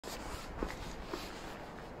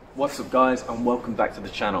What's up guys, and welcome back to the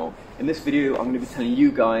channel. In this video I'm going to be telling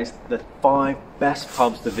you guys the 5 best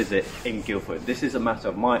pubs to visit in Guildford. This is a matter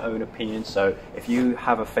of my own opinion, so if you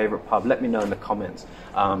have a favourite pub, let me know in the comments.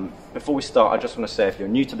 Before we start, I just want to say if you're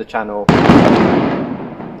new to the channel,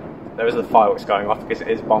 there is the fireworks going off because it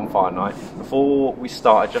is bonfire night. Before we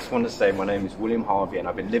start, I just want to say my name is Harvey and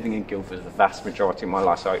I've been living in Guildford for the vast majority of my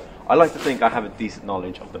life, so I like to think I have a decent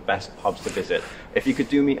knowledge of the best pubs to visit. If you could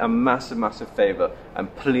do me a massive favour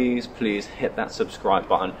and please hit that subscribe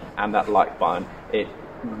button and that like button, it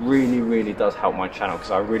really does help my channel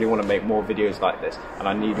because I really want to make more videos like this and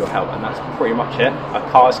I need your help. And that's pretty much it. A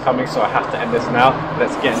car is coming, so I have to end this now.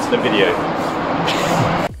 Let's get into the video.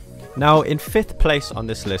 Now in 5th place on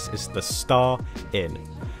this list is the Star Inn.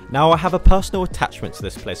 Now I have a personal attachment to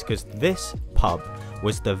this place because this pub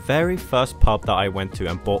was the very first pub that I went to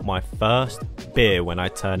and bought my first beer when I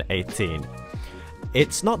turned 18.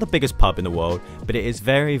 It's not the biggest pub in the world, but it is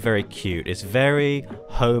very cute. It's very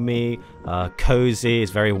homey, cozy,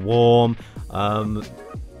 it's very warm.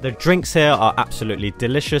 The drinks here are absolutely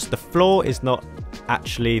delicious. The floor is not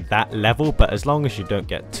actually that level, but as long as you don't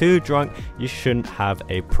get too drunk, you shouldn't have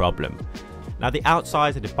a problem. Now the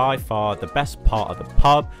outside is by far the best part of the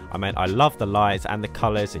pub. I love the lights and the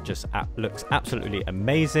colours, it just looks absolutely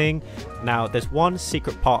amazing. Now there's one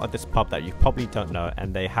secret part of this pub that you probably don't know,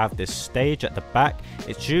 and they have this stage at the back.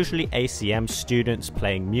 It's usually ACM students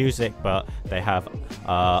playing music, but they have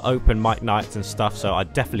open mic nights and stuff, so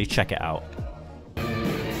I'd definitely check it out.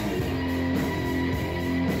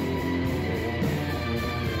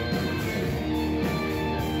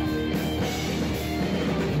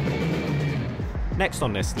 Next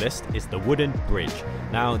on this list is the Wooden Bridge.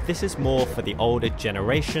 Now this is more for the older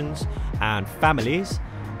generations and families,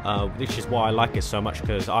 which is why I like it so much,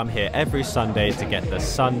 because I'm here every Sunday to get the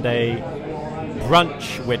Sunday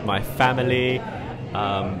brunch with my family.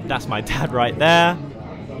 That's my dad right there.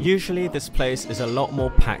 Usually this place is a lot more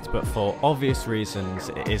packed, but for obvious reasons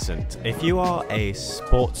it isn't. If you are a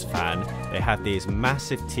sports fan, they have these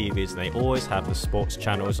massive TVs and they always have the sports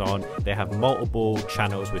channels on. They have multiple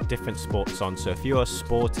channels with different sports on, so if you're a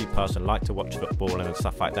sporty person, like to watch football and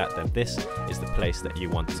stuff like that, then this is the place that you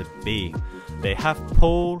want to be. They have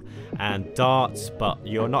pool and darts, but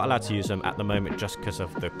you're not allowed to use them at the moment just because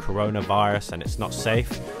of the coronavirus and it's not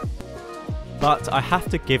safe. But I have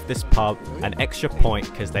to give this pub an extra point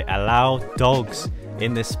because they allow dogs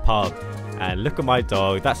in this pub. And look at my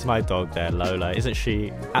dog, that's my dog there, Lola. Isn't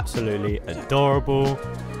she absolutely adorable?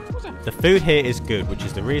 The food here is good, which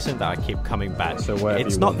is the reason that I keep coming back. So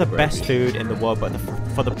it's not the best food in the world, but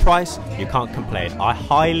for the price, you can't complain. I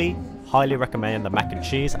highly recommend the mac and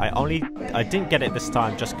cheese. I didn't get it this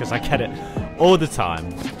time just because I get it all the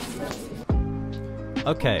time.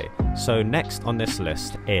 Okay, so next on this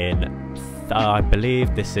list I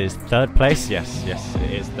believe this is 3rd place. Yes,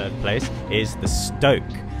 it is 3rd place, is the Stoke.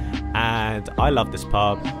 And I love this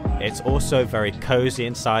pub. It's also very cozy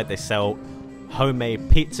inside. They sell homemade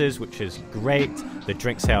pizzas, which is great. The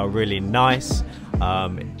drinks here are really nice.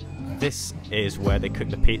 This is where they cook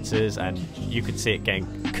the pizzas and you can see it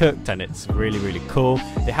getting cooked, and it's really cool.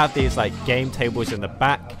 They have these like game tables in the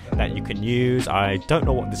back that you can use. I don't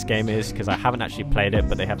know what this game is because I haven't actually played it,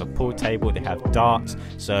 but they have a pool table, they have darts,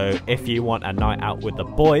 so if you want a night out with the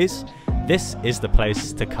boys, this is the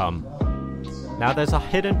place to come. Now there's a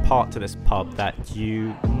hidden part to this pub that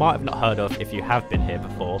you might have not heard of if you have been here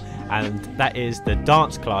before, and that is the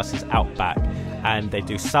dance classes out back. And they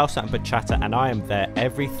do salsa and bachata, and I am there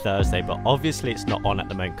every Thursday, but obviously it's not on at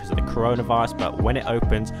the moment because of the coronavirus, but when it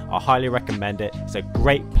opens, I highly recommend it. It's a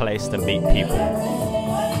great place to meet people.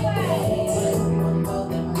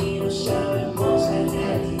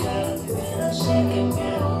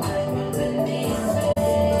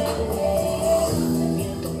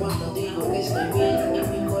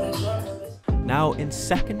 Now in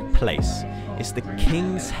 2nd place is the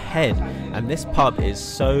King's Head, and this pub is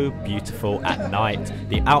so beautiful at night.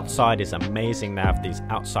 The outside is amazing. They have these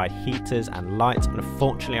outside heaters and lights, and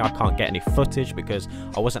unfortunately I can't get any footage because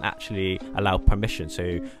I wasn't actually allowed permission,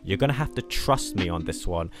 so you're gonna have to trust me on this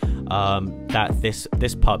one, that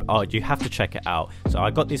this pub, you have to check it out. So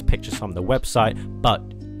I got these pictures from the website, but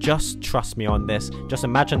just trust me on this. Just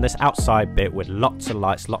imagine this outside bit with lots of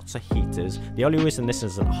lights, lots of heaters. The only reason this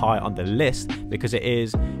isn't high on the list because it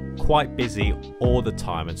is quite busy all the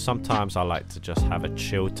time, and sometimes I like to just have a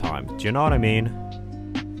chill time. Do you know what I mean?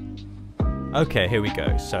 Okay, here we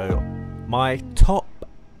go. So my top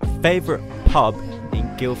favorite pub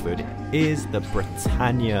in Guildford is the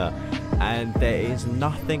Britannia, and there is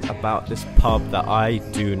nothing about this pub that I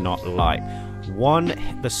do not like.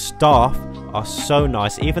 the staff are so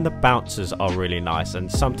nice. Even the bouncers are really nice,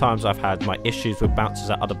 and sometimes I've had my issues with bouncers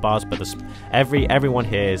at other bars, but everyone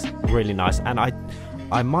here is really nice. And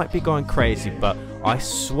I might be going crazy, but I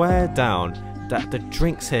swear down that the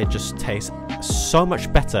drinks here just taste so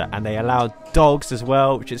much better, and they allow dogs as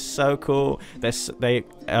well, which is so cool.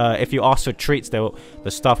 If you ask for treats, the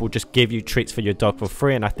staff will just give you treats for your dog for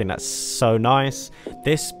free, and I think that's so nice.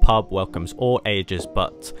 This pub welcomes all ages,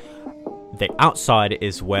 but the outside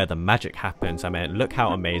is where the magic happens. I mean, look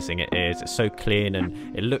how amazing it is. It's so clean,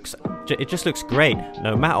 and it just looks great.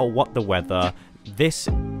 No matter what the weather, this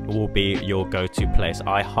will be your go-to place.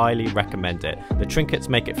 I highly recommend it. The trinkets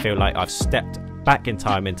make it feel like I've stepped back in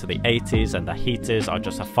time into the 80s, and the heaters are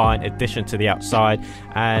just a fine addition to the outside,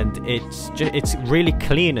 and it's really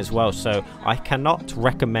clean as well. So I cannot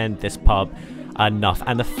recommend this pub enough.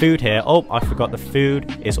 And the food here, oh, I forgot, the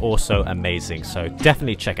food is also amazing, so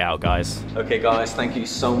definitely check it out, guys. Okay guys, thank you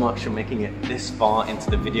so much for making it this far into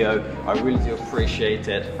the video. I really do appreciate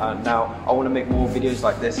it. Now I want to make more videos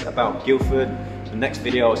like this about Guildford. The next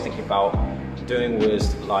video I was thinking about doing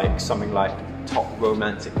was like something like top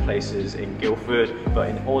romantic places in Guildford, but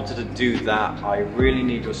in order to do that, I really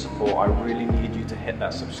need your support. I really need you to hit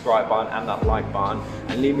that subscribe button and that like button,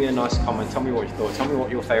 and leave me a nice comment. Tell me what you thought, tell me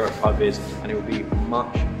what your favorite pub is, and it will be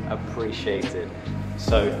much appreciated.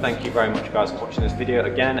 So thank you very much guys for watching this video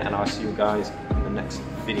again, and I'll see you guys in the next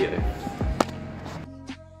video.